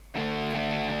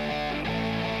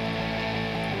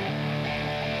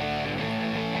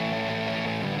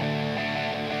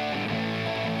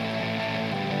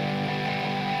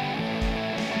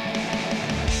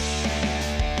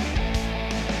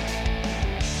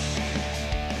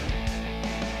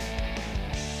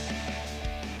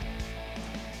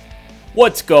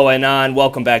What's going on?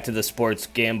 Welcome back to the Sports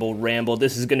Gamble Ramble.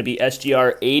 This is going to be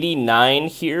SGR 89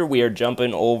 here. We are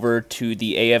jumping over to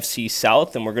the AFC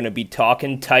South, and we're going to be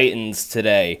talking Titans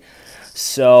today.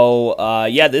 So,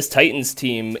 this Titans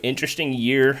team, interesting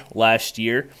year last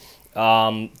year.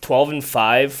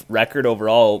 12-5 record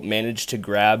overall, managed to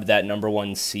grab that number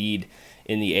one seed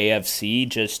in the AFC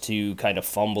just to kind of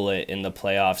fumble it in the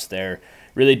playoffs there.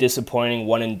 Really disappointing,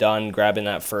 one and done, grabbing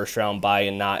that first round bye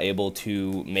and not able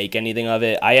to make anything of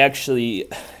it. It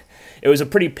was a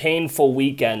pretty painful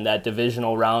weekend, that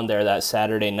divisional round there, that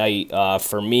Saturday night,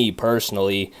 for me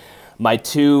personally. My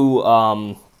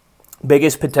two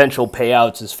biggest potential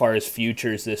payouts as far as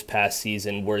futures this past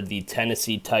season were the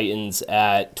Tennessee Titans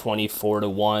at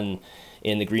 24-1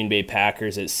 and the Green Bay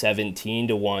Packers at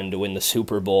 17-1 to win the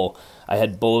Super Bowl. I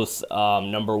had both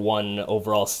number one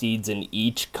overall seeds in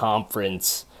each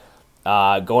conference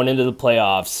going into the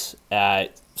playoffs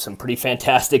at some pretty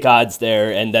fantastic odds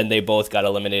there, and then they both got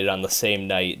eliminated on the same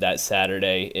night that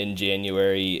Saturday in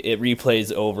January. It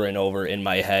replays over and over in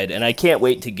my head, and I can't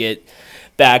wait to get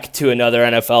back to another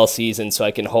NFL season so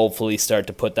I can hopefully start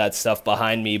to put that stuff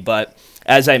behind me. But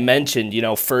as I mentioned,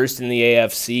 first in the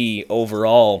AFC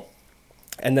overall,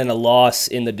 and then a loss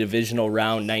in the divisional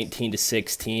round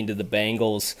 19-16 to the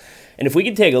Bengals. And if we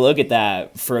could take a look at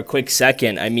that for a quick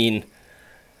second, I mean,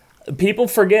 people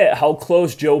forget how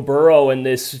close Joe Burrow and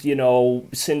this,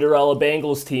 Cinderella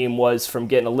Bengals team was from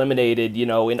getting eliminated,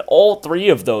 in all three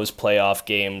of those playoff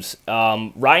games.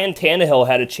 Ryan Tannehill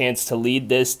had a chance to lead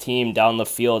this team down the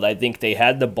field. I think they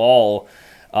had the ball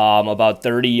about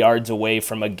 30 yards away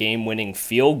from a game-winning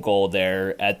field goal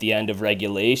there at the end of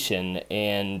regulation,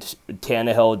 and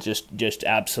Tannehill just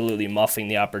absolutely muffing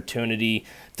the opportunity.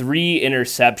 3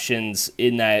 interceptions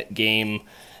in that game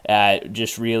at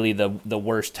just really the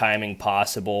worst timing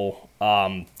possible.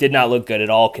 Did not look good at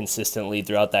all consistently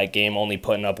throughout that game, only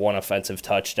putting up one offensive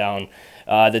touchdown.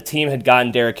 The team had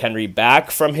gotten Derrick Henry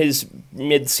back from his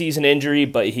mid-season injury,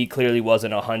 but he clearly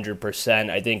wasn't 100%,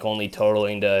 I think only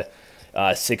totaling to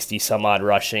 60-some-odd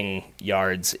rushing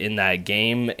yards in that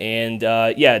game. And,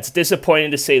 it's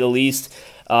disappointing to say the least.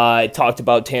 I talked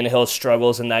about Tannehill's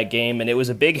struggles in that game, and it was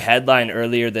a big headline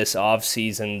earlier this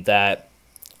offseason that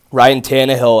Ryan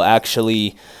Tannehill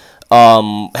actually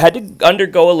had to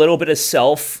undergo a little bit of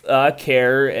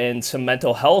self-care and some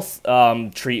mental health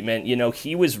treatment.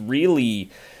 He was really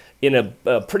in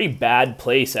a pretty bad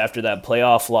place after that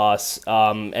playoff loss,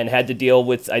 and had to deal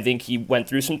with, I think he went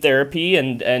through some therapy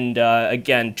and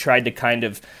again, tried to kind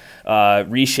of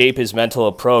reshape his mental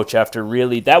approach after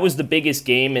that was the biggest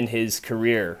game in his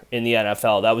career in the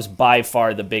NFL. That was by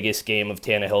far the biggest game of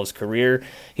Tannehill's career.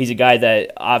 He's a guy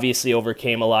that obviously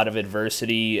overcame a lot of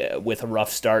adversity with a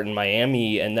rough start in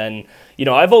Miami, and then,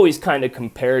 I've always kind of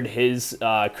compared his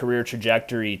career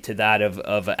trajectory to that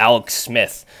of Alex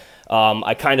Smith.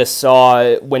 I kind of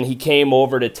saw when he came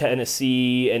over to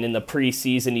Tennessee, and in the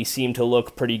preseason he seemed to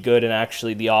look pretty good, and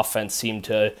actually the offense seemed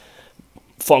to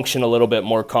function a little bit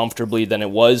more comfortably than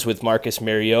it was with Marcus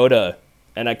Mariota.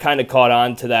 And I kind of caught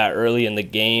on to that early in the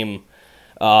game,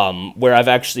 where I've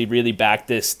actually really backed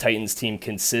this Titans team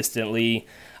consistently.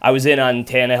 I was in on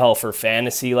Tannehill for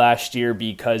fantasy last year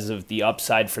because of the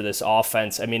upside for this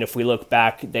offense. I mean, if we look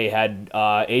back, they had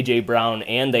A.J. Brown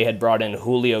and they had brought in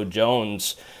Julio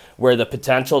Jones, where the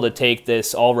potential to take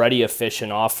this already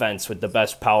efficient offense with the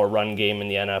best power run game in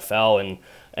the NFL and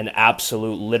an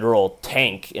absolute literal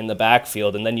tank in the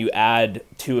backfield, and then you add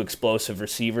 2 explosive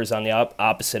receivers on the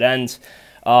opposite ends.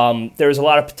 There was a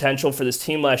lot of potential for this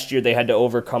team last year. They had to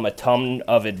overcome a ton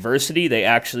of adversity. They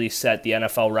actually set the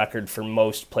NFL record for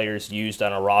most players used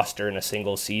on a roster in a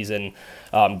single season,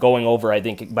 going over, I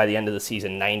think, by the end of the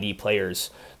season, 90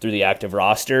 players through the active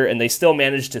roster, and they still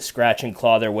managed to scratch and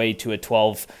claw their way to a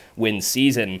 12-win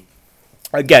season.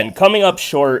 Again, coming up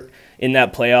short in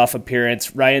that playoff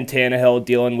appearance. Ryan Tannehill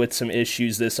dealing with some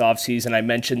issues this offseason. I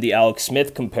mentioned the Alex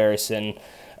Smith comparison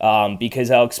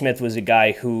because Alex Smith was a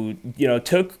guy who,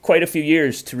 took quite a few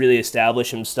years to really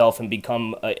establish himself and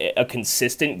become a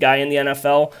consistent guy in the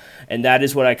NFL, and that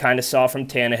is what I kind of saw from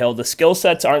Tannehill. The skill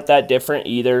sets aren't that different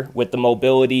either, with the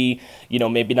mobility,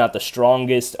 maybe not the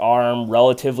strongest arm,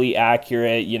 relatively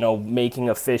accurate, making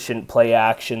efficient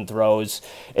play-action throws.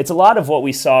 It's a lot of what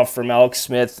we saw from Alex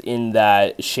Smith in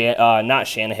that, not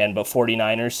Shanahan, but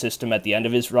 49ers system at the end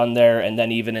of his run there, and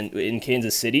then even in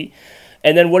Kansas City.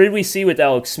 And then what did we see with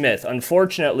Alex Smith?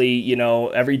 Unfortunately,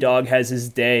 every dog has his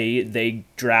day. They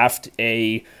draft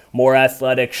a more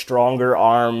athletic, stronger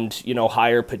armed,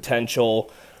 higher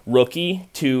potential rookie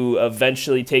to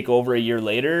eventually take over a year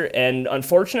later. And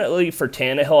unfortunately for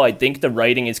Tannehill, I think the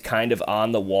writing is kind of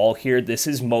on the wall here. This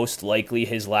is most likely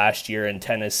his last year in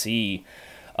Tennessee.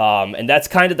 And that's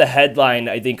kind of the headline,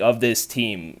 I think, of this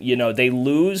team. You know, they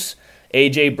lose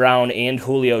A.J. Brown and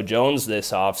Julio Jones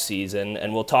this offseason,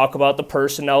 and we'll talk about the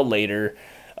personnel later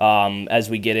as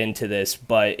we get into this.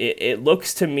 But it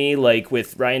looks to me like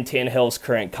with Ryan Tannehill's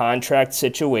current contract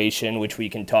situation, which we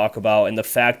can talk about, and the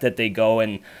fact that they go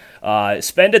and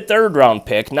spend a third-round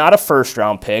pick, not a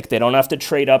first-round pick. They don't have to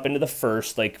trade up into the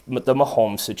first like the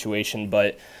Mahomes situation,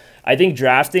 but I think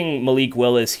drafting Malik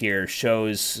Willis here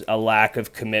shows a lack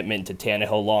of commitment to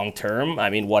Tannehill long term.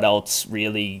 I mean, what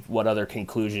other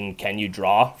conclusion can you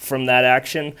draw from that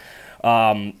action?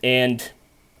 And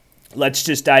let's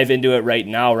just dive into it right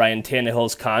now. Ryan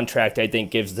Tannehill's contract, I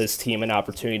think, gives this team an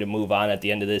opportunity to move on at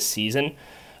the end of this season.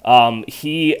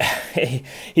 He's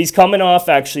coming off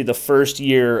actually the first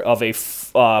year of a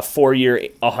 4-year,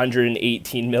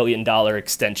 $118 million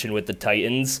extension with the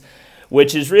Titans,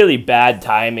 which is really bad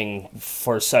timing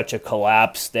for such a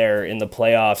collapse there in the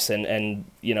playoffs and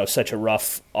you know, such a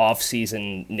rough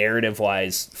offseason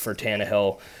narrative-wise for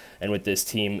Tannehill and with this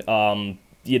team.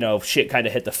 You know, shit kind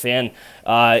of hit the fan.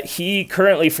 He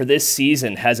currently for this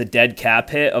season has a dead cap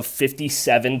hit of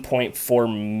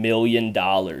 $57.4 million.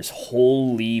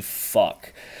 Holy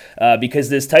fuck. Because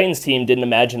this Titans team didn't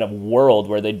imagine a world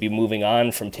where they'd be moving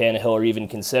on from Tannehill or even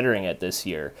considering it this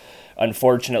year.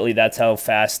 Unfortunately, that's how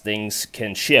fast things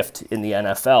can shift in the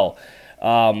NFL.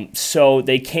 So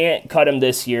they can't cut him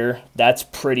this year. That's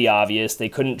pretty obvious. They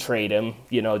couldn't trade him.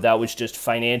 You know, that was just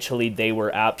financially, they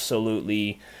were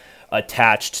absolutely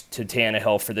attached to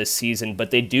Tannehill for this season. But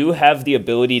they do have the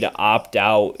ability to opt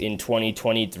out in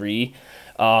 2023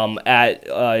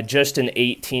 at just an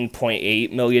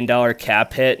 $18.8 million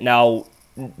cap hit. Now,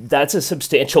 that's a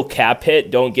substantial cap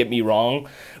hit, don't get me wrong.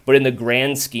 But in the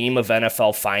grand scheme of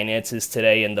NFL finances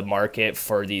today and the market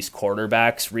for these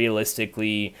quarterbacks,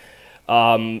 realistically,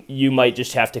 you might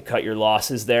just have to cut your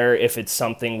losses there if it's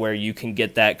something where you can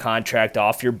get that contract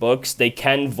off your books. They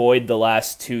can void the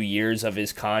last 2 years of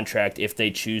his contract if they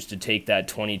choose to take that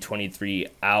 2023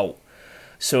 out.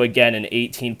 So again, an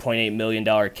 $18.8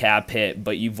 million cap hit,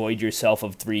 but you void yourself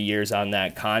of 3 years on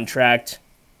that contract,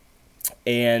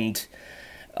 and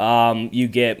you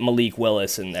get Malik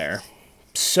Willis in there.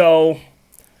 So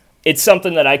it's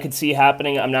something that I could see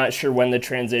happening. I'm not sure when the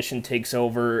transition takes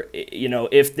over. You know,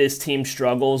 if this team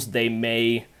struggles, they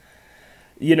may,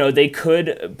 you know, they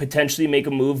could potentially make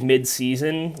a move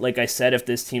mid-season. Like I said, if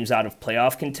this team's out of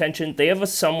playoff contention, they have a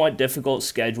somewhat difficult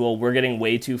schedule. We're getting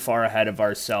way too far ahead of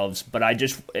ourselves. But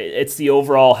it's the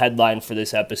overall headline for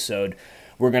this episode.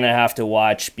 We're going to have to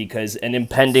watch because an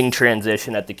impending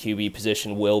transition at the QB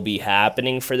position will be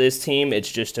happening for this team.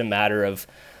 It's just a matter of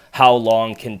how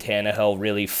long can Tannehill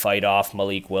really fight off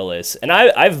Malik Willis? And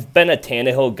I've been a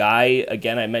Tannehill guy.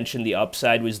 Again, I mentioned the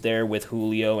upside was there with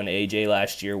Julio and AJ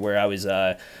last year, where I was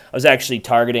actually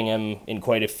targeting him in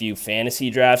quite a few fantasy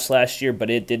drafts last year, but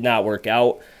it did not work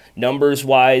out.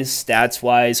 Numbers-wise,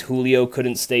 stats-wise, Julio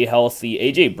couldn't stay healthy.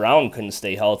 AJ Brown couldn't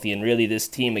stay healthy, and really this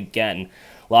team, again,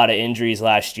 a lot of injuries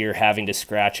last year, having to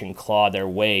scratch and claw their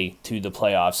way to the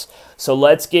playoffs. So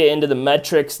let's get into the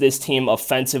metrics. This team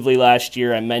offensively last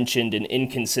year, I mentioned an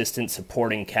inconsistent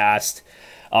supporting cast.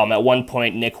 At one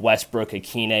point, Nick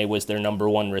Westbrook-Akine was their number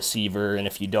one receiver, and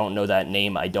if you don't know that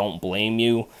name, I don't blame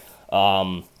you.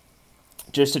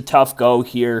 Just a tough go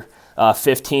here.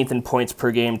 15th in points per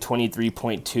game,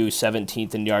 23.2,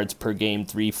 17th in yards per game,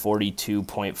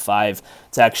 342.5.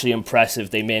 It's actually impressive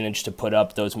they managed to put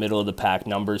up those middle-of-the-pack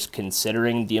numbers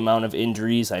considering the amount of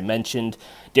injuries I mentioned.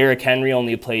 Derrick Henry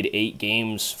only played 8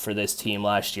 games for this team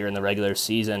last year in the regular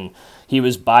season. He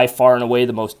was by far and away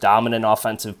the most dominant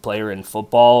offensive player in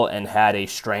football and had a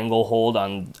stranglehold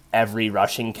on every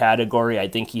rushing category. I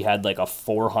think he had like a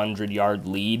 400-yard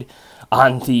lead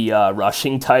on the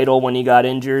rushing title when he got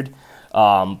injured.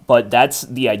 But that's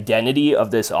the identity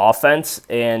of this offense,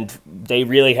 and they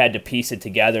really had to piece it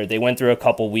together. They went through a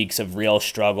couple weeks of real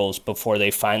struggles before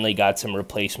they finally got some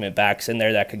replacement backs in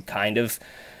there that could kind of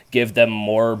give them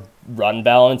more run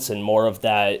balance and more of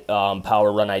that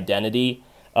power run identity.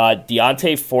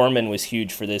 Deontay Foreman was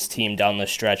huge for this team down the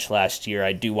stretch last year.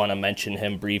 I do want to mention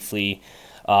him briefly.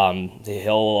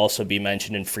 He'll also be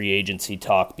mentioned in free agency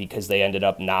talk because they ended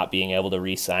up not being able to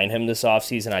re-sign him this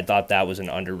offseason. I thought that was an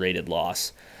underrated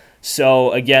loss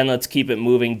So, again, let's keep it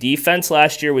moving. Defense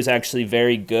last year was actually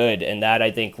very good, and that, I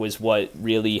think, was what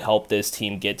really helped this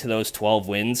team get to those 12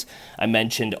 wins. I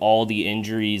mentioned all the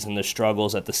injuries and the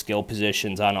struggles at the skill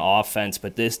positions on offense,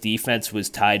 but this defense was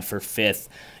tied for 5th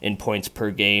in points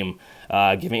per game,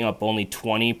 giving up only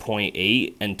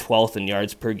 20.8 and 12th in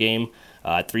yards per game.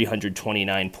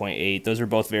 329.8. Those are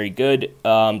both very good.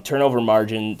 Turnover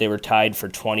margin, they were tied for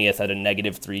 20th at a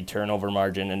 -3 turnover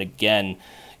margin. And again,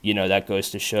 that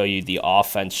goes to show you the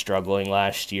offense struggling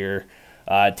last year.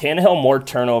 Tannehill more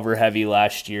turnover heavy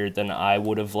last year than I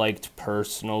would have liked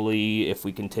personally, if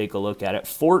we can take a look at it.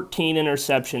 14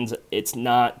 interceptions, it's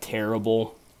not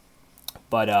terrible.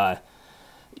 But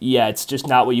yeah, it's just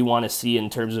not what you want to see in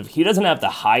terms of, he doesn't have the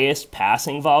highest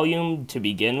passing volume to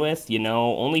begin with,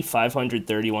 only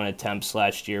 531 attempts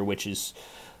last year, which is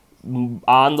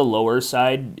on the lower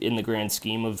side in the grand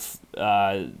scheme of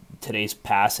today's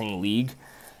passing league.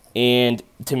 And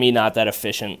to me, not that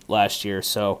efficient last year.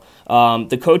 So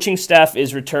the coaching staff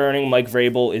is returning. Mike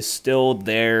Vrabel is still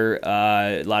there.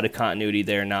 A lot of continuity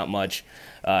there, not much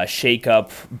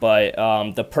shake-up, but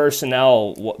the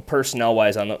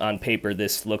personnel-wise on paper,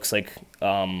 this looks like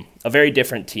a very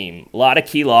different team. A lot of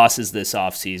key losses this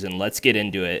offseason. Let's get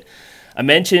into it. I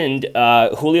mentioned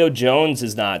Julio Jones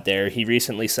is not there. He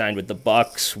recently signed with the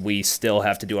Bucs. We still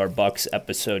have to do our Bucs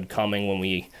episode coming when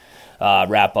we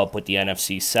wrap up with the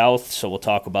NFC South, so we'll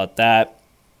talk about that.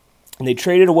 And they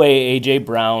traded away A.J.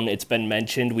 Brown. It's been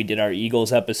mentioned. We did our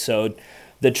Eagles episode.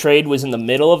 The trade was in the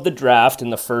middle of the draft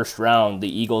in the first round. The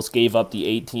Eagles gave up the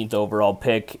 18th overall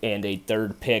pick and a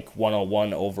third pick,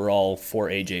 101 overall,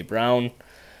 for A.J. Brown.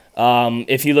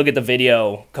 If you look at the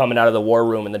video coming out of the war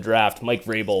room in the draft, Mike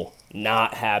Vrabel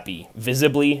not happy,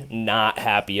 visibly not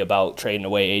happy about trading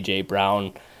away A.J.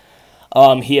 Brown.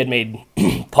 He had made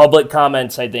public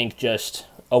comments, I think, just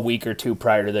a week or two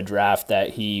prior to the draft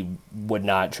that he would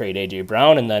not trade A.J.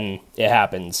 Brown, and then it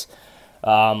happens.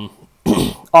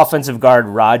 Offensive guard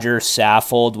Roger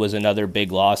Saffold was another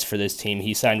big loss for this team.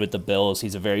 He signed with the Bills.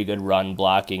 He's a very good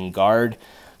run-blocking guard,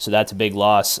 so that's a big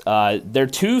loss. Their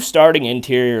 2 starting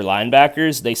interior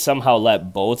linebackers, they somehow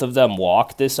let both of them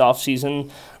walk this offseason.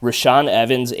 Rashaan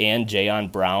Evans and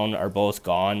Jayon Brown are both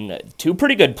gone. 2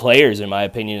 pretty good players, in my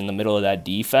opinion, in the middle of that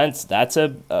defense. That's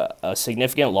a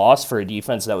significant loss for a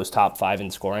defense that was top 5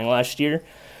 in scoring last year.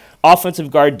 Offensive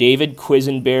guard David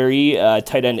Quisenberry,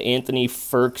 tight end Anthony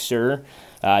Ferkser,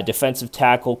 defensive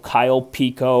tackle Kyle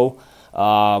Pico,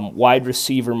 wide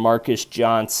receiver Marcus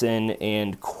Johnson,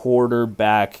 and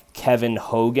quarterback Kevin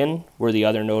Hogan were the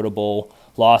other notable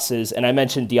losses. And I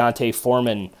mentioned Deontay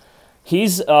Foreman.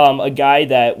 He's a guy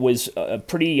that was a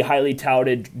pretty highly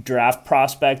touted draft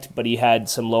prospect, but he had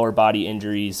some lower body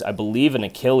injuries. I believe an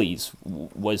Achilles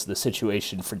was the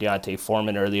situation for Deontay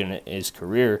Foreman early in his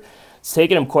career. It's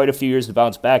taken him quite a few years to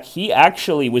bounce back. He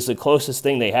actually was the closest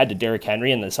thing they had to Derrick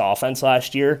Henry in this offense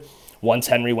last year once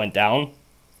Henry went down.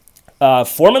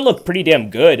 Foreman looked pretty damn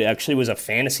good. Actually was a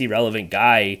fantasy-relevant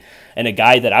guy and a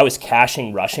guy that I was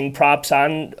cashing rushing props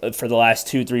on for the last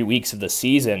 2-3 weeks of the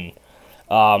season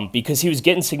because he was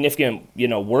getting significant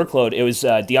workload. It was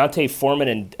Deontay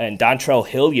Foreman and Dontrell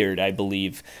Hilliard, I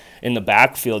believe, in the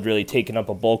backfield really taking up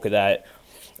a bulk of that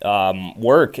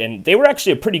work, and they were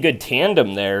actually a pretty good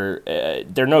tandem there.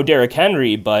 They're no Derrick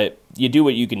Henry, but you do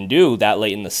what you can do that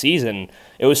late in the season.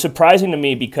 It was surprising to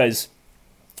me because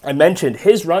I mentioned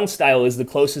his run style is the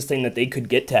closest thing that they could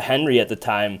get to Henry at the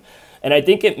time, and I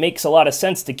think it makes a lot of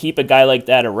sense to keep a guy like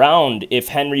that around if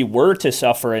Henry were to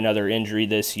suffer another injury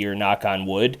this year, knock on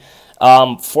wood.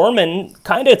 Foreman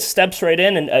kind of steps right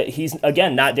in, and he's,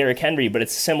 again, not Derrick Henry, but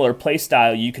it's a similar play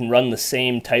style. You can run the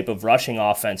same type of rushing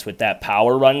offense with that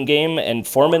power run game, and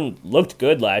Foreman looked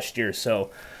good last year. So,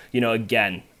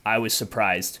 again, I was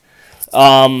surprised.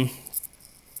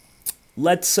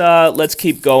 Let's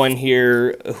keep going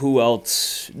here. Who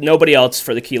else? Nobody else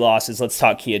for the key losses. Let's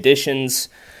talk key additions.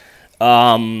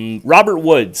 Robert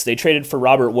Woods. They traded for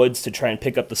Robert Woods to try and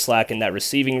pick up the slack in that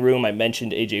receiving room. I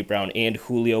mentioned A.J. Brown and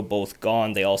Julio both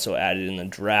gone. They also added in the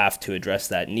draft to address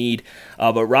that need.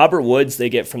 But Robert Woods they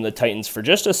get from the Titans for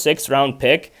just a 6th-round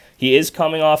pick. He is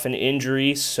coming off an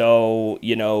injury, so,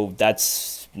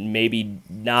 that's maybe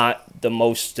not the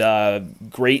most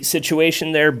great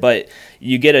situation there, but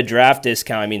you get a draft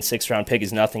discount. I mean, 6th-round pick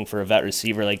is nothing for a vet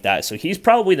receiver like that. So he's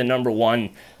probably the number 1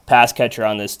 pass catcher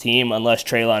on this team, unless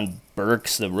Treylon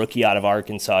Burks, the rookie out of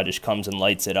Arkansas, just comes and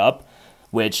lights it up,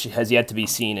 which has yet to be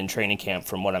seen in training camp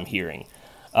from what I'm hearing.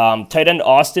 Tight end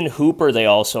Austin Hooper they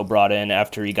also brought in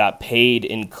after he got paid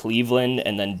in Cleveland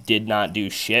and then did not do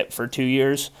shit for 2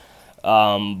 years.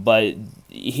 But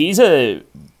he's a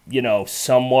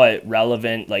somewhat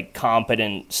relevant, like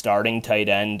competent starting tight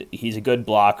end. He's a good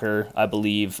blocker, I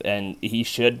believe, and he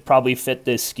should probably fit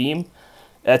this scheme.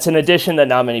 That's an addition that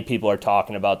not many people are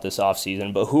talking about this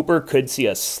offseason, but Hooper could see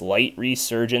a slight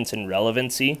resurgence in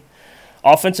relevancy.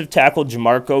 Offensive tackle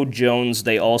Jamarco Jones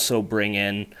they also bring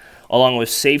in, along with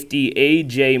safety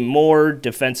A.J. Moore,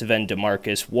 defensive end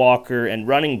DeMarcus Walker, and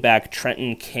running back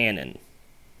Trenton Cannon.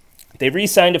 They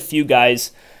re-signed a few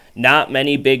guys, not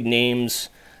many big names.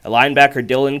 A linebacker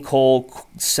Dylan Cole,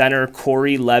 center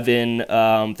Corey Levin.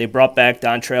 They brought back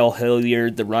Dontrell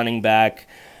Hilliard, the running back.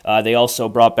 They also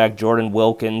brought back Jordan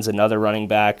Wilkins, another running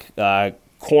back.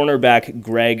 Cornerback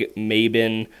Greg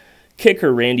Mabin.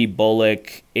 Kicker Randy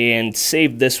Bullock. And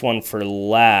saved this one for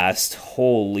last.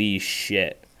 Holy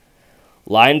shit.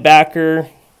 Linebacker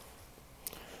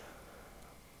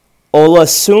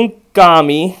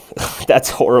Olasunkami.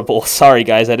 That's horrible. Sorry,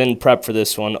 guys. I didn't prep for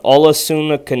this one.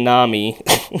 Olasunakanami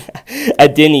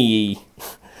Adeniyi.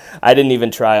 I didn't even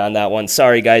try on that one.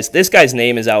 Sorry, guys. This guy's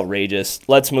name is outrageous.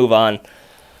 Let's move on.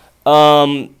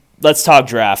 Let's talk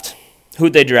draft.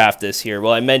 Who'd they draft this year?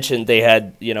 Well, I mentioned they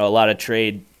had, a lot of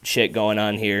trade shit going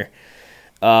on here.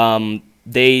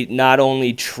 They not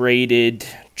only did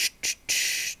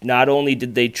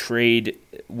they trade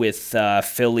with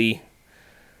Philly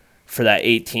for that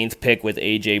 18th pick with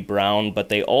A.J. Brown, but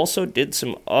they also did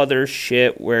some other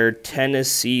shit where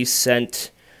Tennessee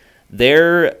sent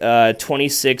their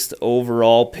 26th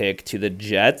overall pick to the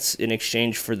Jets in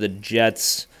exchange for the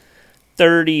Jets'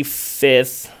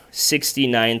 35th,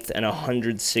 69th, and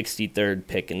 163rd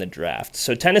pick in the draft.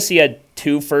 So Tennessee had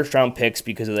 2 first-round picks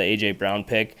because of the A.J. Brown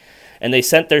pick, and they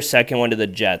sent their second one to the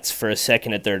Jets for a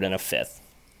second, a third, and a fifth.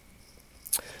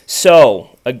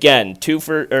 So, again,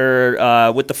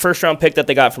 with the first-round pick that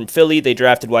they got from Philly, they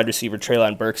drafted wide receiver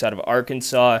Treylon Burks out of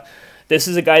Arkansas. This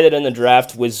is a guy that in the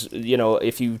draft was,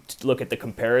 if you look at the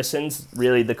comparisons,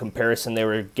 really the comparison they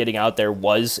were getting out there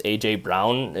was A.J.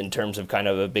 Brown in terms of kind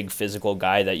of a big physical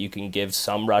guy that you can give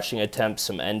some rushing attempts,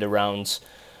 some end-arounds,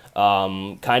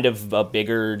 kind of a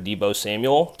bigger Deebo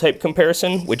Samuel type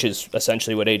comparison, which is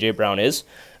essentially what A.J. Brown is.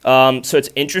 So it's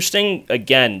interesting.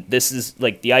 Again, this is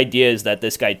like the idea is that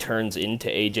this guy turns into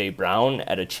A.J. Brown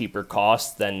at a cheaper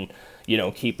cost than,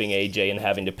 keeping A.J. and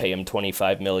having to pay him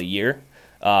 $25 million a year.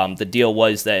 The deal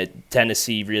was that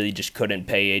Tennessee really just couldn't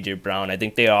pay A.J. Brown. I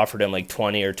think they offered him like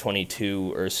 20 or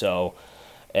 22 or so.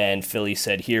 And Philly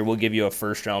said, here, we'll give you a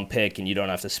first-round pick, and you don't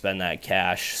have to spend that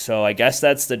cash. So I guess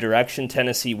that's the direction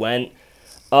Tennessee went.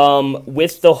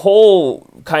 With the whole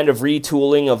kind of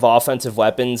retooling of offensive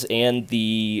weapons and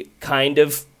the kind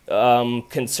of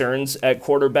concerns at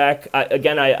quarterback,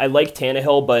 I like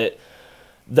Tannehill, but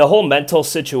the whole mental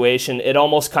situation, it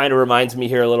almost kind of reminds me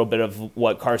here a little bit of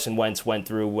what Carson Wentz went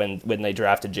through when they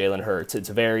drafted Jalen Hurts. It's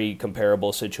a very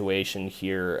comparable situation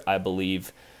here, I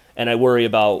believe. And I worry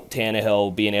about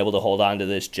Tannehill being able to hold on to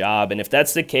this job. And if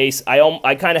that's the case,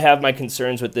 I kind of have my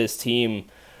concerns with this team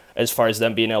as far as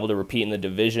them being able to repeat in the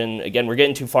division. Again, we're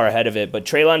getting too far ahead of it. But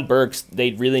Treylon Burks,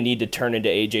 they really need to turn into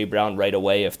A.J. Brown right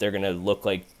away if they're going to look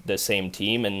like the same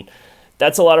team. And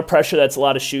that's a lot of pressure. That's a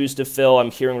lot of shoes to fill. I'm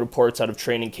hearing reports out of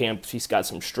training camp. He's got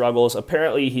some struggles.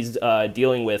 Apparently, he's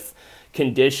dealing with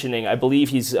conditioning. I believe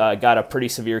he's got a pretty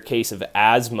severe case of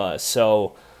asthma.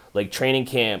 So, like training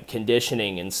camp,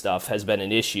 conditioning and stuff has been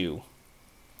an issue.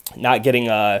 Not getting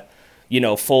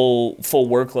full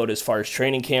workload as far as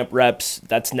training camp reps.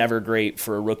 That's never great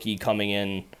for a rookie coming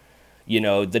in.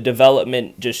 The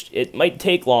development it might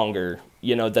take longer,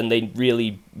 than they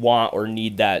really want or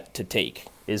need that to take.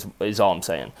 Is all I'm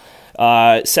saying.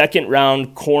 Second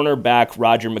round cornerback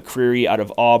Roger McCreary out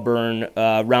of Auburn.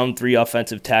 Round 3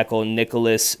 offensive tackle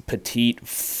Nicholas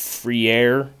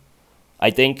Petit-Frere,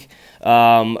 I think.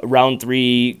 Round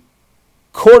 3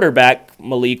 quarterback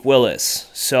Malik Willis.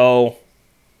 So,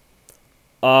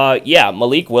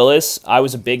 Malik Willis, I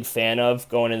was a big fan of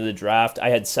going into the draft. I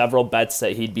had several bets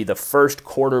that he'd be the first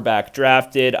quarterback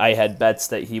drafted. I had bets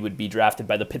that he would be drafted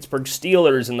by the Pittsburgh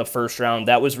Steelers in the first round.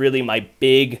 That was really my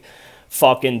big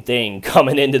fucking thing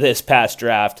coming into this past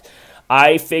draft.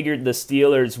 I figured the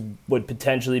Steelers would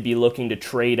potentially be looking to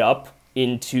trade up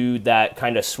into that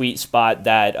kind of sweet spot,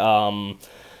 that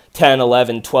 10,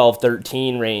 11, 12,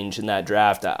 13 range in that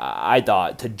draft, I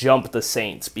thought, to jump the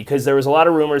Saints, because there was a lot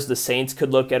of rumors the Saints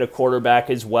could look at a quarterback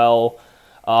as well.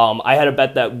 I had a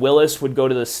bet that Willis would go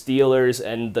to the Steelers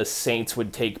and the Saints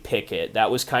would take Pickett.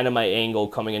 That was kind of my angle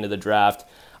coming into the draft.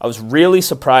 I was really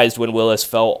surprised when Willis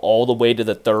fell all the way to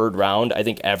the 3rd round. I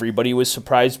think everybody was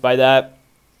surprised by that.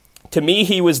 To me,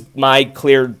 he was my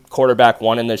clear quarterback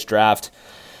 1 in this draft.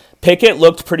 Pickett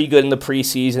looked pretty good in the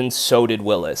preseason, so did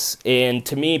Willis. And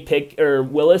to me,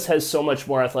 Willis has so much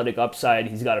more athletic upside.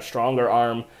 He's got a stronger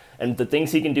arm, and the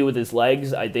things he can do with his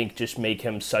legs, I think, just make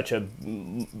him such a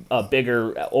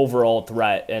bigger overall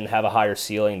threat and have a higher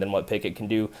ceiling than what Pickett can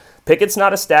do. Pickett's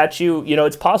not a statue.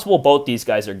 It's possible both these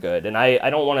guys are good, and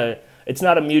I don't want to. It's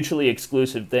not a mutually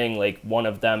exclusive thing. Like one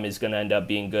of them is going to end up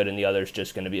being good and the other's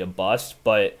just going to be a bust,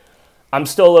 but I'm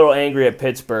still a little angry at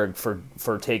Pittsburgh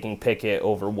for taking Pickett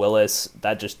over Willis.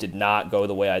 That just did not go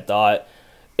the way I thought.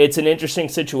 It's an interesting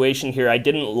situation here. I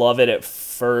didn't love it at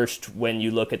first when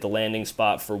you look at the landing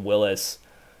spot for Willis.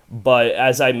 But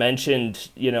as I mentioned,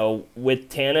 with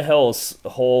Tannehill's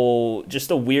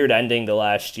just a weird ending to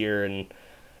last year, and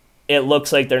it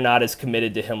looks like they're not as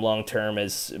committed to him long term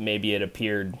as maybe it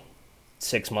appeared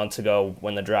 6 months ago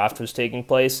when the draft was taking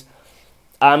place.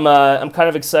 I'm kind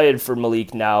of excited for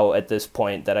Malik now at this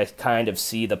point that I kind of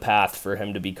see the path for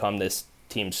him to become this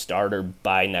team starter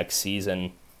by next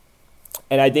season.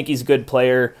 And I think he's a good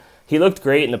player. He looked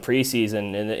great in the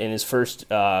preseason in his first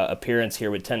appearance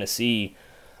here with Tennessee.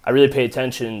 I really paid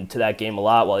attention to that game a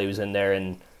lot while he was in there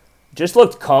and just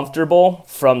looked comfortable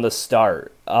from the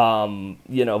start.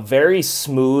 Very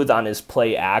smooth on his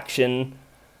play action.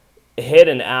 Hit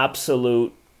an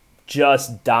absolute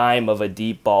just dime of a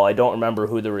deep ball. I don't remember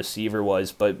who the receiver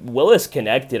was, but Willis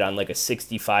connected on like a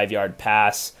 65-yard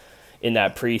pass in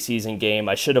that preseason game.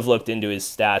 I should have looked into his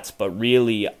stats, but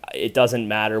really it doesn't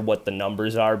matter what the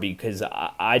numbers are because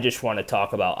I just want to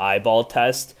talk about eyeball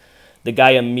test. The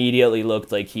guy immediately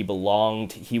looked like he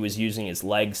belonged. He was using his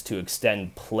legs to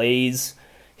extend plays.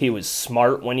 He was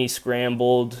smart when he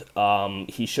scrambled.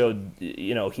 He showed,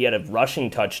 he had a rushing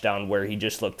touchdown where he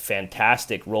just looked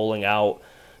fantastic rolling out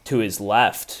to his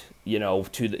left,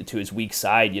 to his weak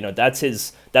side. That's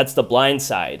the blind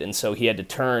side. And so he had to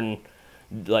turn,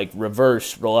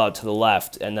 reverse, roll out to the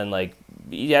left, and then,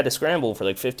 he had to scramble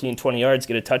for 15, 20 yards,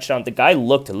 get a touchdown. The guy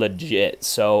looked legit.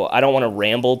 So I don't want to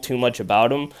ramble too much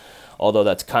about him, although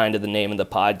that's kind of the name of the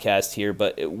podcast here.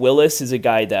 But Willis is a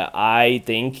guy that I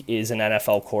think is an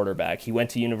NFL quarterback. He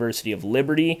went to University of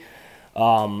Liberty.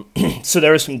 So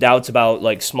there were some doubts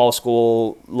about small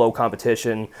school, low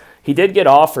competition. He did get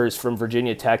offers from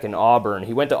Virginia Tech and Auburn.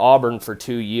 He went to Auburn for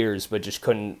 2 years, but just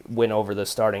couldn't win over the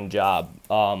starting job.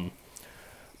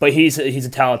 But he's a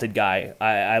talented guy.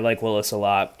 I like Willis a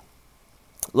lot.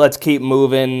 Let's keep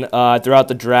moving throughout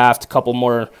the draft. A couple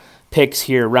more picks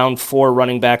here. Round 4,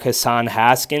 running back Hassan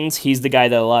Haskins. He's the guy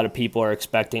that a lot of people are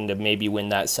expecting to maybe win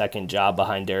that second job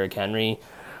behind Derrick Henry.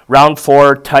 Round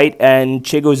 4, tight end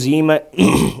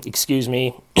Chigoziem. Excuse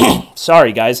me.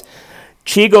 Sorry, guys.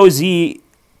 Chigoziem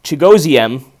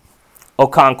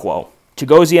Okonkwo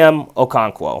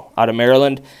out of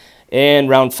Maryland. And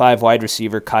round 5, wide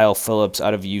receiver Kyle Phillips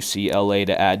out of UCLA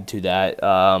to add to that,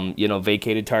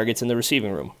 vacated targets in the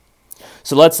receiving room.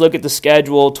 So let's look at the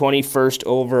schedule, 21st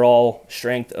overall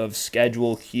strength of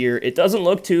schedule here. It doesn't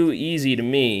look too easy to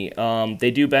me.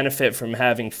 They do benefit from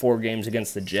having 4 games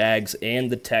against the Jags and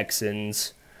the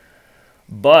Texans.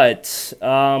 But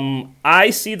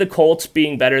I see the Colts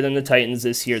being better than the Titans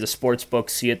this year. The sports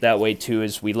books see it that way too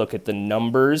as we look at the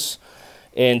numbers.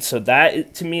 And so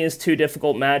that, to me, is 2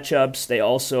 difficult matchups. They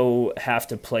also have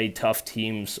to play tough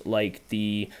teams like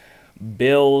the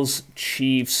Bills,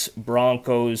 Chiefs,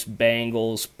 Broncos,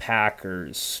 Bengals,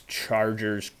 Packers,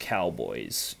 Chargers,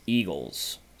 Cowboys,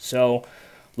 Eagles. So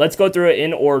let's go through it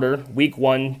in order. Week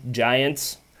 1,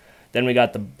 Giants. Then we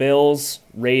got the Bills,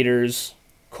 Raiders,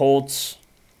 Colts,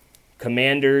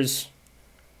 Commanders,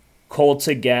 Colts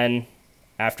again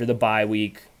after the bye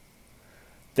week.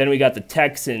 Then we got the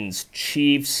Texans,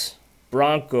 Chiefs,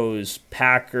 Broncos,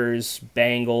 Packers,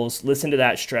 Bengals. Listen to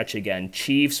that stretch again.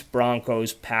 Chiefs,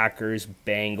 Broncos, Packers,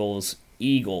 Bengals,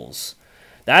 Eagles.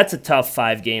 That's a tough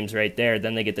 5 games right there.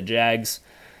 Then they get the Jags.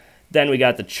 Then we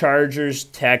got the Chargers,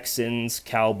 Texans,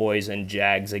 Cowboys, and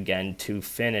Jags again to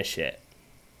finish it.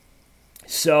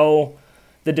 So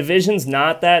the division's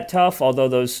not that tough, although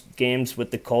those games with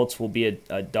the Colts will be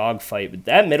a dogfight. But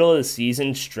that middle of the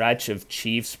season stretch of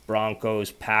Chiefs,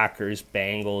 Broncos, Packers,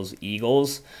 Bengals,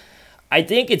 Eagles, I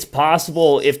think it's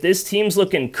possible if this team's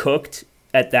looking cooked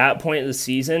at that point of the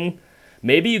season,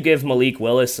 maybe you give Malik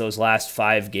Willis those last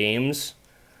 5 games.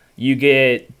 You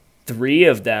get 3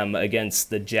 of them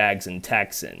against the Jags and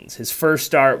Texans. His first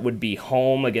start would be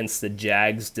home against the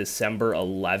Jags December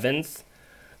 11th.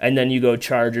 And then you go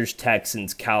Chargers,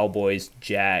 Texans, Cowboys,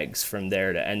 Jags from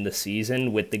there to end the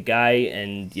season with the guy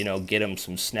and, get him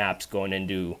some snaps going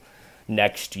into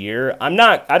next year.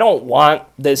 I don't want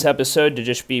this episode to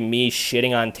just be me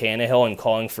shitting on Tannehill and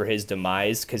calling for his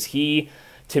demise because he,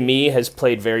 to me, has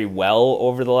played very well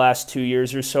over the last 2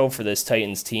 years or so for this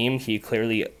Titans team. He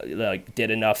clearly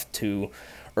did enough to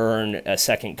earn a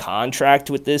second contract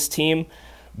with this team.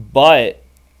 But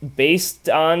based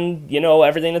on,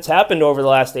 everything that's happened over the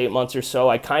last 8 months or so,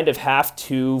 I kind of have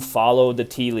to follow the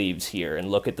tea leaves here and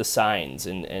look at the signs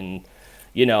and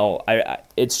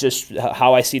it's just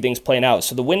how I see things playing out.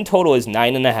 So the win total is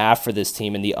 9.5 for this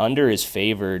team, and the under is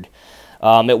favored.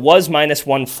 It was minus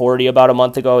 140 about a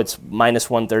month ago. It's minus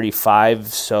 135,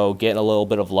 so getting a little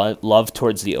bit of love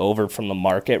towards the over from the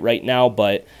market right now.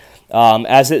 But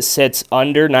as it sits,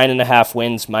 under 9.5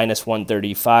 wins, minus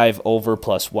 135, over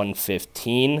plus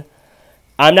 115.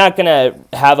 I'm not going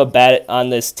to have a bet on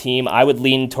this team. I would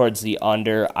lean towards the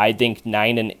under. I think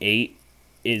 9-8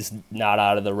 is not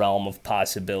out of the realm of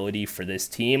possibility for this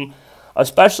team,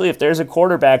 especially if there's a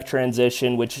quarterback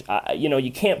transition, which,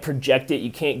 you can't project it,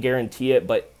 you can't guarantee it,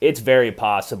 but it's very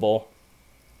possible.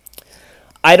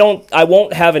 I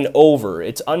won't have an over.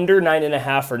 It's under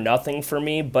 9.5 or nothing for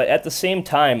me, but at the same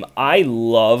time, I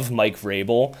love Mike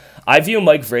Vrabel. I view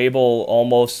Mike Vrabel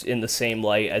almost in the same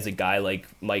light as a guy like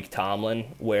Mike Tomlin,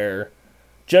 where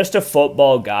just a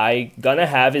football guy, gonna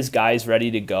have his guys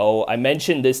ready to go. I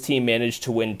mentioned this team managed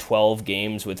to win 12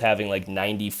 games with having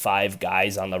 95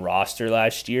 guys on the roster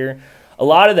last year. A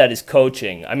lot of that is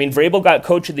coaching. I mean, Vrabel got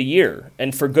Coach of the Year,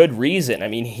 and for good reason. I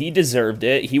mean, he deserved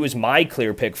it. He was my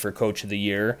clear pick for Coach of the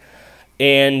Year.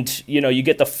 And, you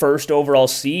get the first overall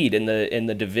seed in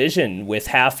the division with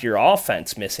half your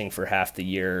offense missing for half the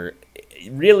year.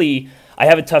 Really, I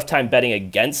have a tough time betting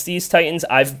against these Titans.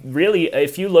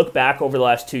 If you look back over the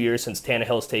last 2 years since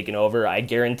Tannehill's taken over, I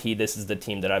guarantee this is the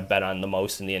team that I've bet on the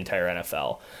most in the entire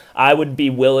NFL. I would be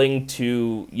willing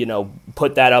to,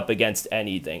 put that up against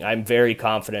anything. I'm very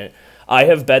confident. I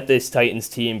have bet this Titans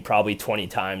team probably 20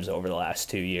 times over the last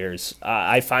 2 years.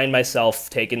 I find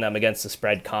myself taking them against the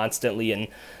spread constantly, and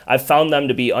I've found them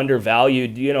to be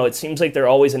undervalued. It seems like they're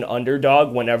always an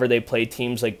underdog whenever they play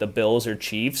teams like the Bills or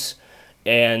Chiefs,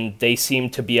 and they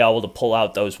seem to be able to pull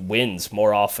out those wins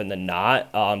more often than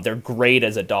not. They're great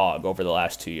as a dog over the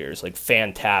last 2 years,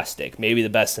 fantastic. Maybe the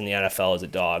best in the NFL as a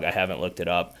dog. I haven't looked it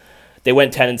up. They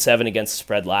went 10-7 against the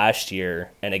spread last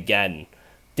year, and again,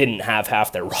 didn't have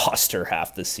half their roster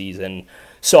half the season.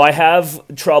 So I have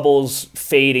troubles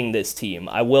fading this team.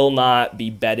 I will not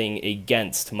be betting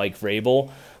against Mike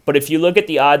Vrabel. But if you look at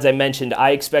the odds I mentioned,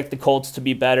 I expect the Colts to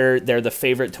be better. They're the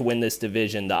favorite to win this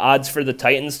division. The odds for the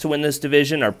Titans to win this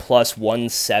division are plus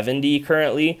 170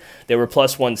 currently. They were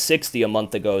plus 160 a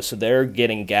month ago, so they're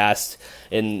getting gassed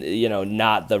in,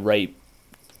 not the right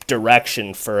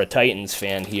direction for a Titans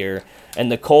fan here. And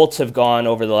the Colts have gone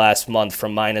over the last month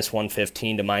from minus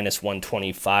 115 to minus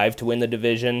 125 to win the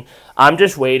division. I'm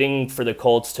just waiting for the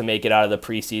Colts to make it out of the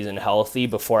preseason healthy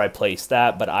before I place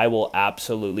that, but I will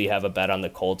absolutely have a bet on the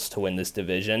Colts to win this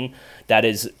division. That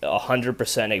is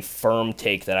 100% a firm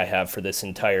take that I have for this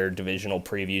entire divisional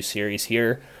preview series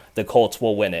here. The Colts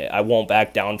will win it. I won't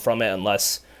back down from it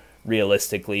unless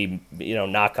realistically,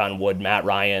 knock on wood, Matt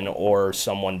Ryan or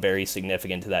someone very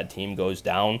significant to that team goes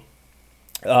down.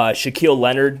 Shaquille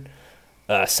Leonard,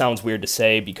 sounds weird to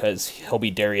say because he'll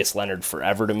be Darius Leonard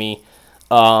forever to me.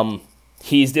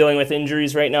 He's dealing with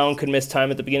injuries right now and could miss time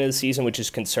at the beginning of the season, which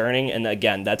is concerning. And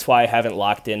again, that's why I haven't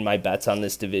locked in my bets on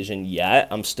this division yet.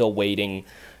 I'm still waiting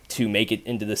to make it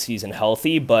into the season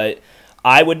healthy, but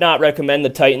I would not recommend the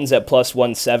Titans at plus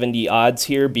 170 odds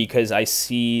here because I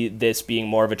see this being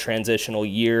more of a transitional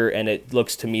year, and it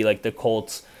looks to me like the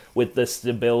Colts, with the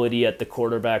stability at the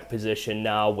quarterback position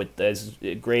now, with as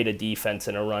great a defense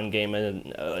and a run game and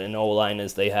an O-line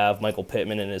as they have, Michael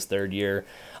Pittman in his third year.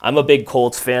 I'm a big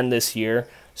Colts fan this year.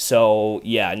 So,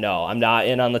 yeah, no, I'm not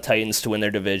in on the Titans to win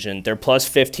their division. They're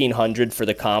plus 1,500 for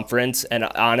the conference, and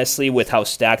honestly, with how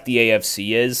stacked the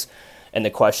AFC is and the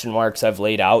question marks I've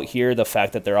laid out here, the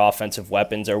fact that their offensive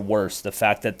weapons are worse, the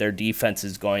fact that their defense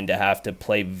is going to have to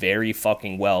play very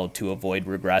fucking well to avoid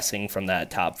regressing from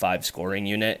that top 5 scoring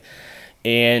unit,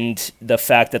 and the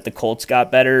fact that the Colts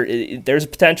got better, there's a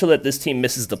potential that this team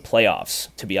misses the playoffs,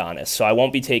 to be honest. So I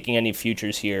won't be taking any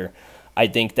futures here. I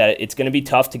think that it's going to be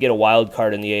tough to get a wild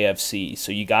card in the AFC,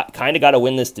 so you got to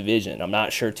win this division. I'm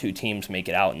not sure 2 teams make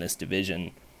it out in this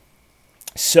division.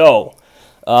 So,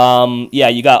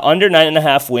 you got under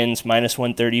 9.5 wins, minus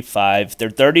 135. They're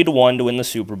 30-1 to win the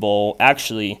Super Bowl.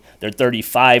 Actually, they're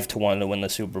 35-1 to win the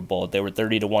Super Bowl. They were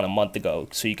 30-1 a month ago.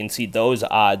 So you can see those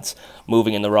odds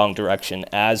moving in the wrong direction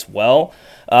as well.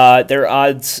 Their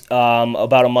odds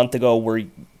about a month ago were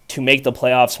to make the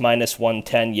playoffs minus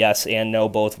 110, yes and no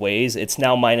both ways. It's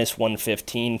now minus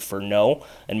 115 for no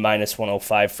and minus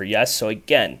 105 for yes. So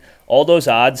again, all those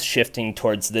odds shifting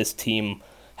towards this team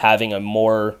having a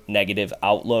more negative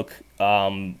outlook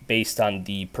based on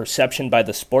the perception by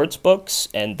the sports books,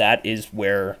 and that is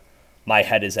where my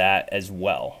head is at as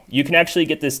well. You can actually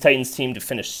get this Titans team to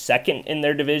finish second in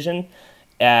their division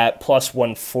at plus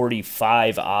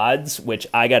 145 odds, which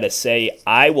I got to say,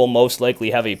 I will most likely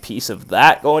have a piece of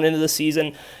that going into the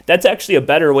season. That's actually a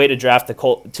better way to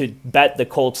to bet the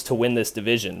Colts to win this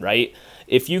division, right?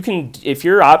 If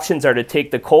your options are to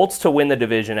take the Colts to win the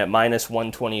division at minus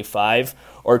 125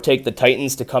 or take the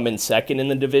Titans to come in second in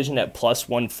the division at plus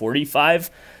 145,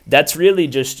 that's really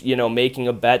just, making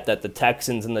a bet that the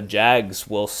Texans and the Jags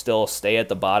will still stay at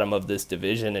the bottom of this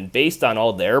division. And based on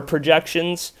all their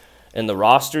projections and the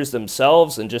rosters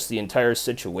themselves and just the entire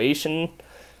situation,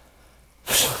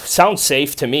 sounds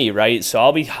safe to me, right? So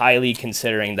I'll be highly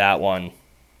considering that one.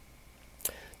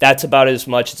 That's about as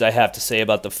much as I have to say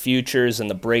about the futures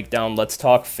and the breakdown. Let's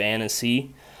talk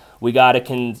fantasy. We gotta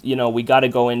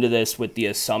go into this with the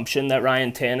assumption that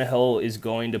Ryan Tannehill is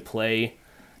going to play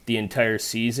the entire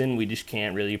season. We just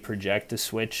can't really project a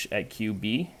switch at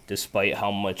QB, despite how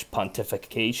much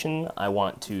pontification I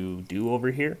want to do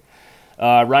over here.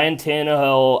 Ryan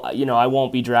Tannehill, I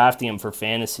won't be drafting him for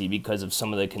fantasy because of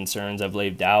some of the concerns I've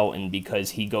laid out and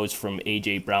because he goes from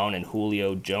A.J. Brown and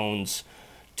Julio Jones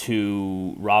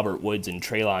to Robert Woods and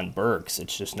Treylon Burks.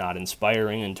 It's just not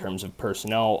inspiring in terms of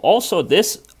personnel. Also,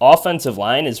 this offensive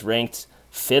line is ranked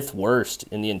 5th worst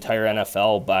in the entire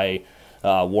NFL by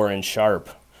Warren Sharp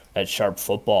at Sharp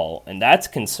Football, and that's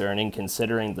concerning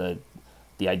considering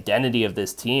the identity of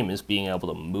this team is being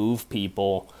able to move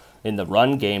people in the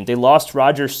run game. They lost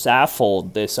Roger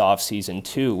Saffold this offseason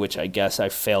too, which I guess I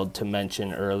failed to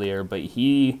mention earlier, but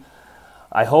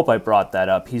I hope I brought that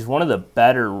up. He's one of the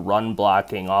better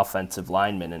run-blocking offensive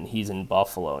linemen, and he's in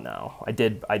Buffalo now. I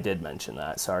did mention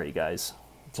that. Sorry, guys.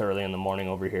 It's early in the morning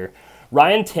over here.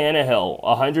 Ryan Tannehill,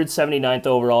 179th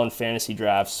overall in fantasy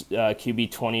drafts,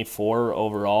 QB 24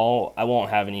 overall. I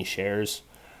won't have any shares.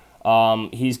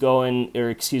 Last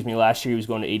year he was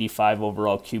going to 85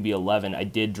 overall, QB 11. I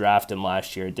did draft him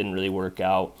last year. It didn't really work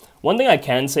out. One thing I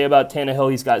can say about Tannehill,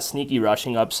 he's got sneaky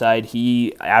rushing upside.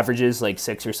 He averages like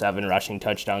 6 or 7 rushing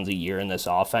touchdowns a year in this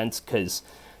offense because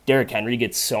Derrick Henry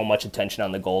gets so much attention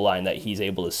on the goal line that he's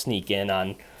able to sneak in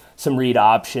on some read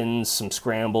options, some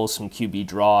scrambles, some QB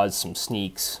draws, some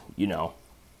sneaks,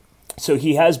 So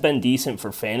he has been decent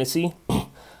for fantasy,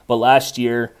 but last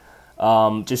year,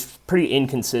 just pretty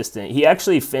inconsistent. He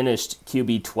actually finished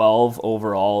QB 12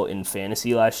 overall in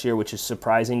fantasy last year, which is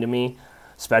surprising to me,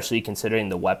 especially considering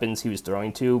the weapons he was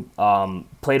throwing to.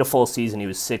 Played a full season. He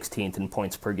was 16th in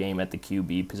points per game at the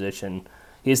QB position.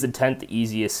 He has the 10th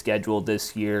easiest schedule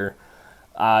this year.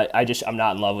 I'm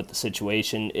not in love with the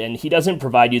situation, and he doesn't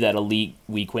provide you that elite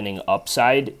week-winning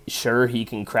upside. Sure, he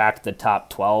can crack the top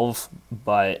 12,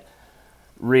 but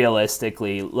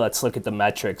realistically, let's look at the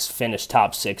metrics. Finished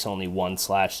top 6 only once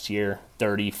last year,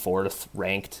 34th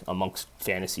ranked amongst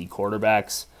fantasy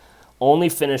quarterbacks. Only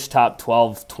finished top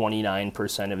 12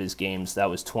 29% of his games. That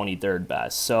was 23rd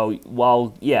best. So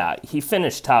while, he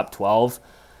finished top 12,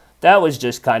 that was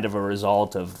just kind of a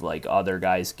result of like other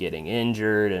guys getting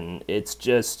injured, and it's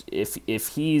just if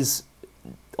he's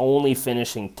only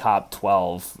finishing top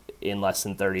 12 in less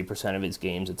than 30% of his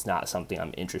games, it's not something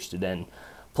I'm interested in.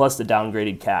 Plus the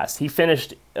downgraded cast. He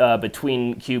finished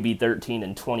between QB 13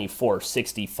 and 24,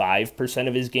 65%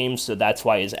 of his games, so that's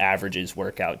why his averages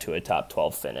work out to a top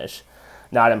 12 finish.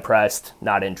 Not impressed,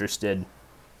 not interested.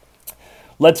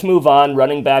 Let's move on.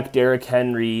 Running back Derrick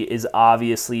Henry is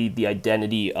obviously the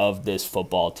identity of this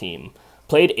football team.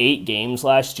 Played 8 games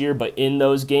last year, but in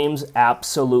those games,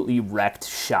 absolutely wrecked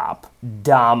shop.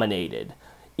 Dominated.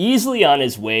 Easily on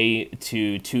his way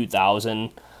to 2,000.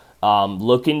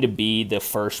 Looking to be the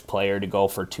first player to go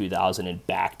for 2,000 in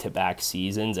back-to-back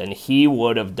seasons, and he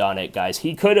would have done it, guys.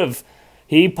 He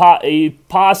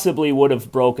possibly would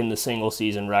have broken the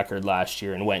single-season record last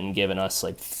year and went and given us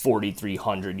like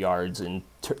 4,300 yards in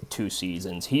 2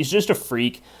 seasons. He's just a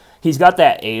freak. He's got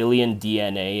that alien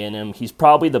DNA in him. He's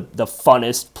probably the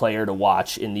funnest player to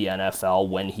watch in the NFL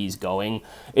when he's going.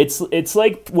 It's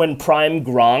like when prime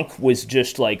Gronk was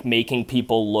just like making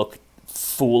people look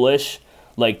foolish.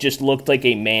 Like, just looked like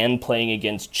a man playing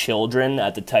against children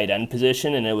at the tight end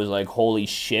position, and it was like, holy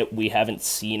shit, we haven't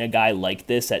seen a guy like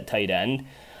this at tight end.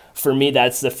 For me,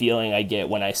 that's the feeling I get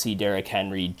when I see Derrick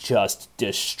Henry just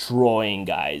destroying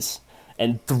guys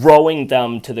and throwing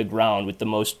them to the ground with the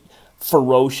most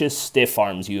ferocious stiff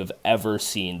arms you have ever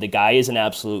seen. The guy is an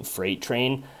absolute freight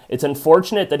train. It's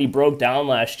unfortunate that he broke down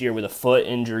last year with a foot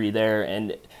injury there,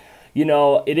 and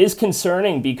it is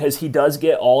concerning because he does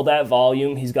get all that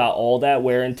volume. He's got all that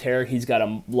wear and tear. He's got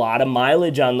a lot of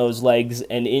mileage on those legs,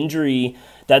 and injury,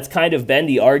 that's kind of been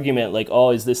the argument, like,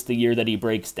 oh, is this the year that he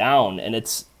breaks down? And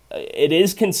it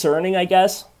is concerning, I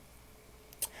guess.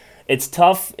 It's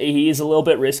tough. He's a little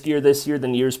bit riskier this year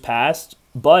than years past,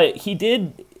 but he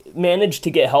did manage to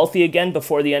get healthy again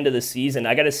before the end of the season.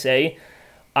 I got to say,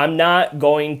 I'm not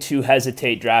going to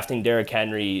hesitate drafting Derrick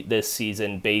Henry this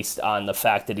season based on the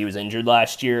fact that he was injured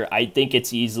last year. I think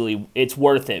it's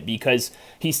worth it because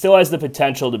he still has the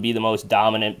potential to be the most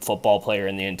dominant football player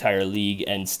in the entire league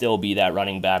and still be that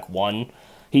running back one.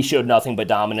 He showed nothing but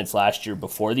dominance last year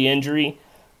before the injury.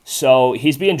 So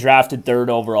he's being drafted 3rd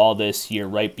overall this year,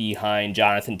 right behind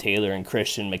Jonathan Taylor and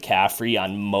Christian McCaffrey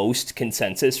on most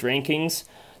consensus rankings.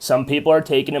 Some people are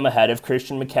taking him ahead of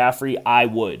Christian McCaffrey. I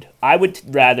would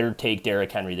rather take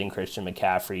Derrick Henry than Christian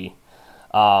McCaffrey.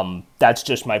 That's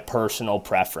just my personal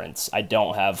preference. I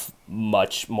don't have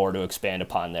much more to expand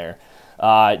upon there.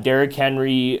 Derrick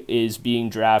Henry is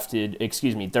being drafted,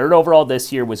 3rd overall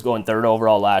this year, was going 3rd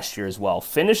overall last year as well.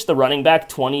 Finished the running back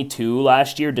 22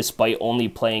 last year despite only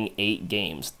playing 8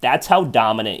 games. That's how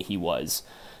dominant he was.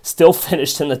 Still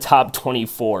finished in the top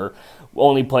 24,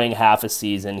 only playing half a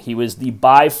season. He was the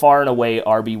by far and away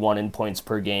RB1 in points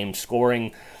per game,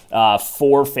 scoring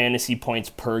 4 fantasy points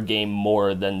per game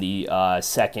more than the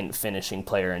second finishing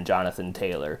player in Jonathan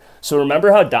Taylor. So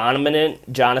remember how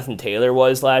dominant Jonathan Taylor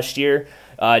was last year?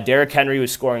 Derrick Henry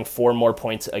was scoring 4 more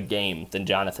points a game than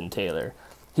Jonathan Taylor.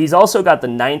 He's also got the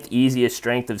 9th easiest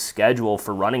strength of schedule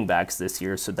for running backs this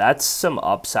year, so that's some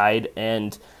upside.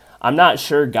 And I'm not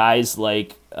sure guys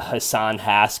like Hassan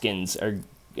Haskins or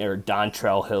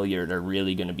Dontrell Hilliard are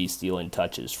really going to be stealing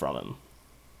touches from him.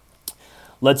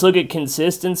 Let's look at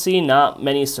consistency. Not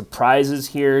many surprises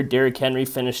here. Derrick Henry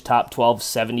finished top 12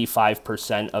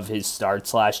 75% of his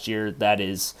starts last year. That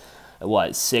is,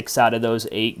 6 out of those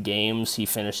 8 games he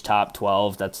finished top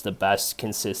 12. That's the best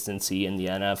consistency in the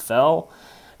NFL.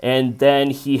 And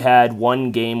then he had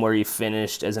 1 game where he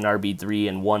finished as an RB3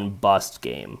 and 1 bust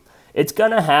game. It's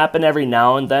going to happen every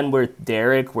now and then with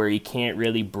Derrick where he can't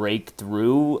really break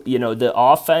through. The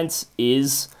offense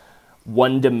is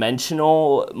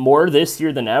one-dimensional more this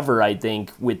year than ever, I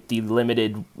think, with the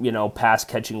limited,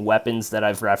 pass-catching weapons that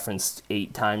I've referenced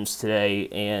 8 times today.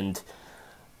 And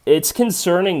it's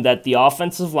concerning that the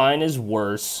offensive line is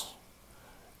worse,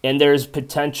 and there's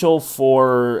potential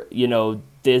for,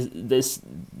 this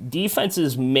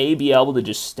defenses may be able to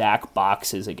just stack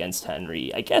boxes against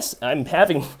Henry. I guess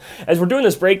as we're doing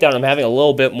this breakdown, I'm having a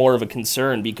little bit more of a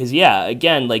concern because,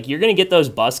 again, you're going to get those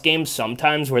bust games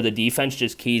sometimes where the defense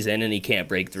just keys in and he can't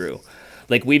break through.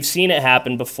 We've seen it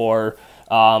happen before.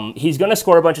 He's going to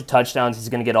score a bunch of touchdowns. He's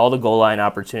going to get all the goal line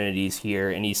opportunities here,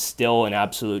 and he's still an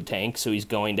absolute tank. So he's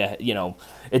going to,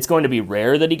 it's going to be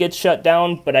rare that he gets shut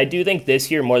down. But I do think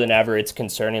this year more than ever, it's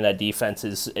concerning that defense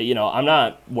is, I'm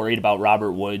not worried about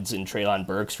Robert Woods and Treylon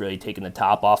Burks really taking the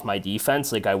top off my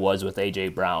defense like I was with A.J.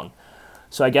 Brown.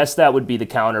 So I guess that would be the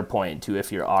counterpoint to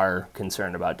if you are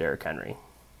concerned about Derrick Henry.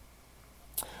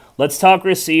 Let's talk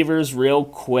receivers real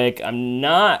quick. I'm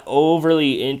not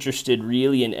overly interested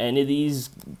really in any of these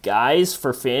guys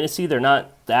for fantasy. They're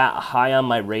not that high on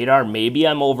my radar. Maybe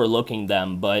I'm overlooking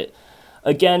them. But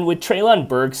again, with Treylon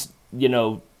Burks,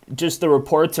 just the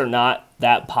reports are not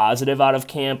that positive out of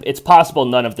camp. It's possible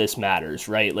none of this matters,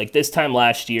 right? This time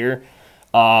last year,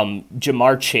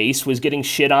 Jamar Chase was getting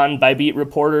shit on by beat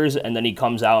reporters, and then he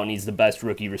comes out and he's the best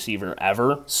rookie receiver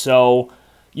ever. So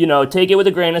take it with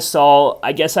a grain of salt.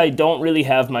 I guess I don't really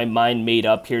have my mind made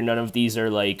up here. None of these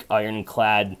are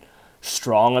ironclad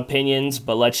strong opinions,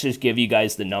 but let's just give you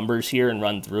guys the numbers here and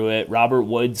run through it. Robert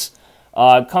Woods,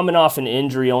 coming off an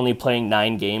injury, only playing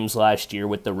 9 games last year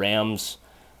with the Rams.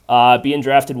 Being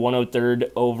drafted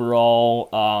 103rd overall,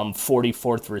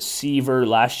 44th receiver.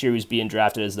 Last year he was being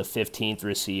drafted as the 15th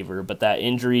receiver, but that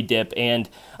injury dip. And,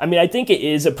 I think it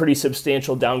is a pretty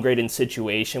substantial downgrade in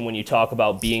situation when you talk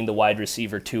about being the wide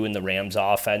receiver 2 in the Rams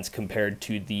offense compared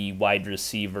to the wide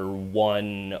receiver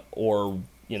 1 or,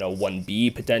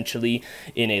 1B potentially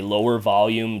in a lower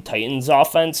volume Titans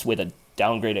offense with a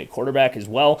downgrade at quarterback as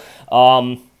well.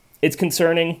 It's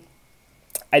concerning.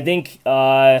 I think...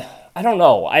 I don't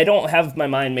know. I don't have my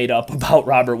mind made up about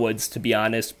Robert Woods, to be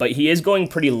honest, but he is going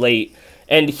pretty late,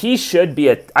 And he should be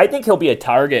I think he'll be a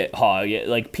target hog.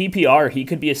 Like PPR, he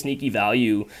could be a sneaky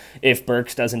value if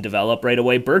Burks doesn't develop right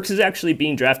away. Burks is actually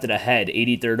being drafted ahead,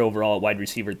 83rd overall at wide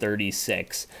receiver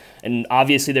 36. And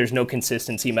obviously there's no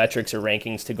consistency metrics or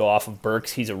rankings to go off of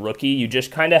Burks. He's a rookie. You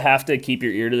just kind of have to keep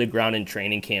your ear to the ground in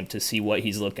training camp to see what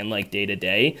he's looking like day to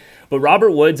day. But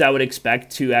Robert Woods, I would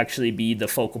expect to actually be the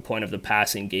focal point of the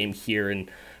passing game here. And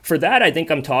for that, I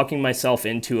think I'm talking myself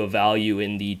into a value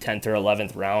in the 10th or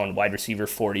 11th round, wide receiver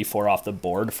 44 off the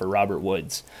board for Robert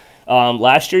Woods.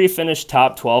 Last year, he finished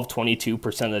top 12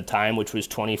 22% of the time, which was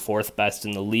 24th best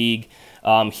in the league.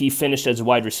 He finished as a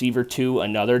wide receiver 2,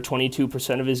 another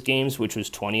 22% of his games, which was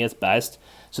 20th best.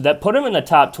 So that put him in the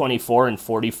top 24 in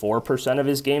 44% of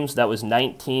his games. That was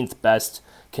 19th best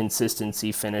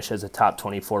consistency finish as a top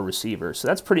 24 receiver. So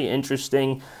that's pretty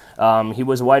interesting. He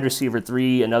was a wide receiver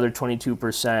 3, another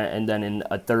 22%, and then in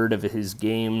a third of his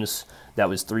games, that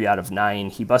was 3 out of 9.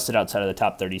 He busted outside of the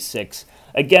top 36.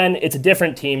 Again, it's a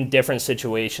different team, different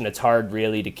situation. It's hard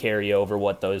really to carry over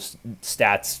what those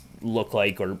stats look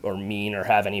like or mean or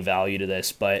have any value to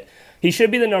this, but he should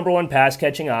be the number one pass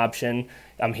catching option.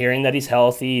 I'm hearing that he's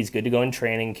healthy. He's good to go in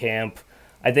training camp.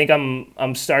 I think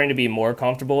I'm starting to be more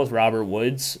comfortable with Robert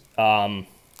Woods.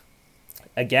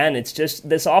 Again, it's just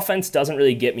this offense doesn't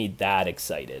really get me that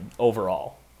excited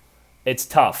overall. It's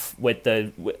tough with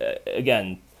the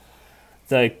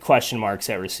question marks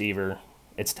at receiver.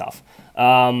 It's tough.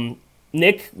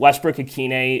 Nick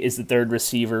Westbrook-Akine is the third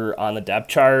receiver on the depth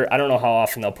chart. I don't know how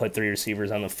often they'll put 3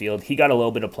 receivers on the field. He got a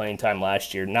little bit of playing time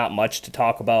last year. Not much to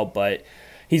talk about, but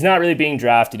he's not really being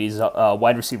drafted. He's a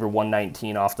wide receiver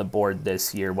 119 off the board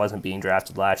this year. Wasn't being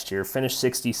drafted last year. Finished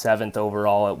 67th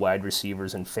overall at wide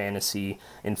receivers in fantasy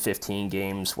in 15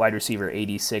 games. Wide receiver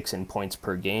 86 in points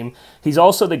per game. He's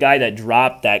also the guy that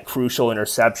dropped that crucial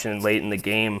interception late in the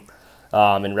game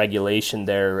in regulation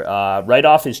there, right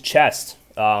off his chest.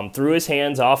 Through his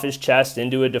hands, off his chest,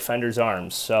 into a defender's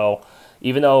arms. So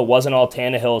even though it wasn't all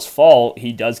Tannehill's fault,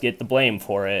 he does get the blame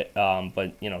for it.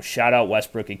 But, shout out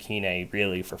Westbrook-Akine,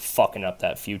 really, for fucking up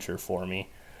that future for me.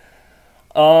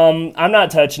 I'm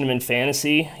not touching him in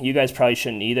fantasy. You guys probably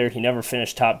shouldn't either. He never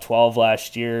finished top 12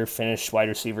 last year. Finished wide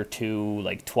receiver 2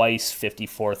 twice,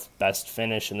 54th best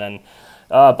finish, and then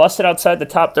busted outside the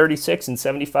top 36 in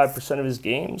 75% of his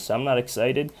games. I'm not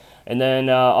excited. And then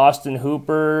Austin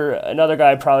Hooper, another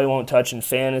guy I probably won't touch in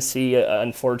fantasy.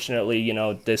 Unfortunately,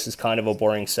 this is kind of a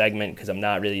boring segment because I'm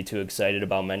not really too excited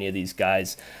about many of these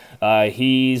guys.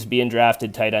 He's being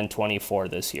drafted tight end 24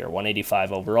 this year,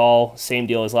 185 overall. Same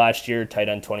deal as last year, tight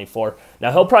end 24.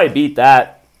 Now, he'll probably beat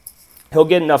that. He'll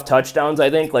get enough touchdowns,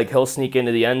 I think. He'll sneak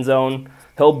into the end zone.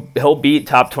 He'll beat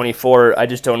top 24. I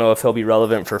just don't know if he'll be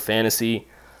relevant for fantasy.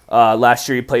 Last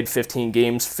year he played 15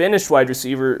 games, finished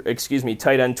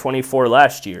tight end 24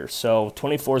 last year. So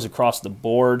 24 is across the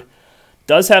board.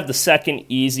 Does have the second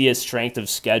easiest strength of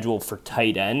schedule for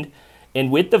tight end.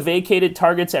 And with the vacated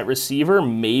targets at receiver,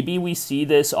 maybe we see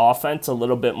this offense a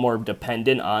little bit more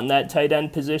dependent on that tight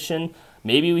end position.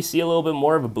 Maybe we see a little bit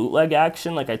more of a bootleg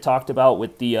action like I talked about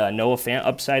with the Noah Fant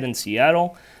upside in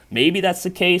Seattle. Maybe that's the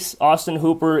case. Austin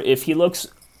Hooper, if he looks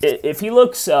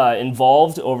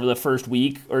involved over the first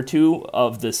week or two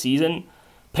of the season,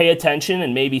 pay attention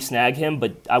and maybe snag him,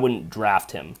 but I wouldn't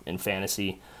draft him in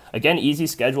fantasy. Again, easy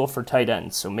schedule for tight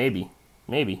ends, so maybe.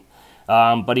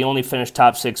 But he only finished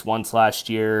top 6 once last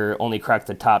year, only cracked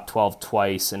the top 12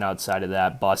 twice, and outside of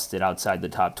that, busted outside the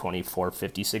top 24,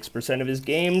 56% of his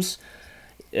games.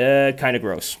 Kind of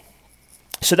gross.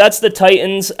 So that's the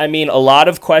Titans. I mean, a lot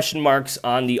of question marks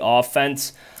on the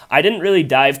offense. I didn't really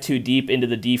dive too deep into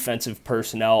the defensive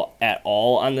personnel at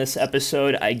all on this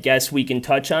episode. I guess we can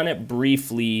touch on it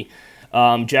briefly.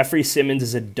 Jeffrey Simmons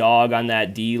is a dog on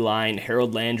that D-line.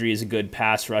 Harold Landry is a good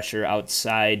pass rusher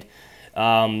outside.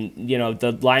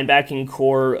 The linebacking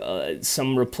core,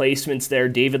 some replacements there.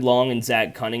 David Long and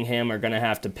Zach Cunningham are going to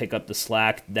have to pick up the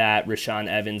slack that Rashaan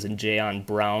Evans and Jayon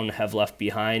Brown have left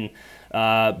behind.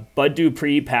 Bud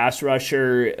Dupree, pass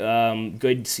rusher,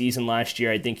 good season last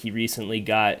year. I think he recently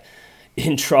got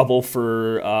in trouble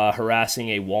for harassing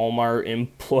a Walmart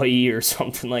employee or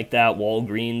something like that,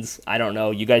 Walgreens. I don't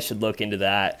know. You guys should look into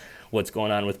that, what's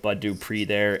going on with Bud Dupree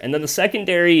there. And then the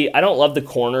secondary, I don't love the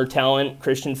corner talent.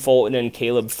 Christian Fulton and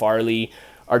Caleb Farley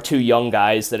are 2 young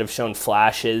guys that have shown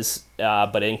flashes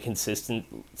but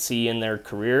inconsistency in their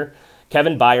career.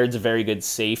 Kevin Byard's a very good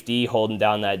safety, holding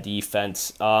down that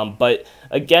defense. But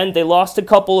again, they lost a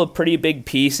couple of pretty big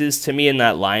pieces to me in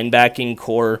that linebacking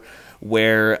core,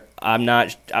 where I'm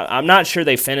not sure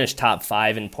they finished top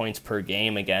 5 in points per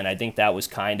game. Again, I think that was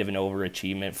kind of an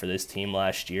overachievement for this team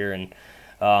last year, and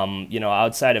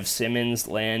Outside of Simmons,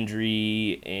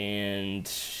 Landry, and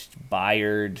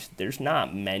Byard, there's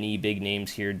not many big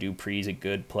names here. Dupree's a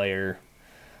good player.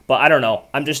 But I don't know.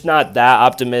 I'm just not that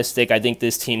optimistic. I think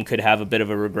this team could have a bit of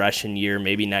a regression year.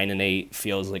 Maybe 9-8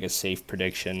 feels like a safe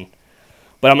prediction.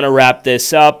 But I'm going to wrap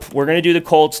this up. We're going to do the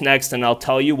Colts next, and I'll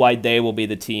tell you why they will be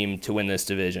the team to win this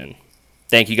division.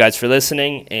 Thank you guys for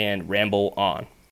listening, and ramble on.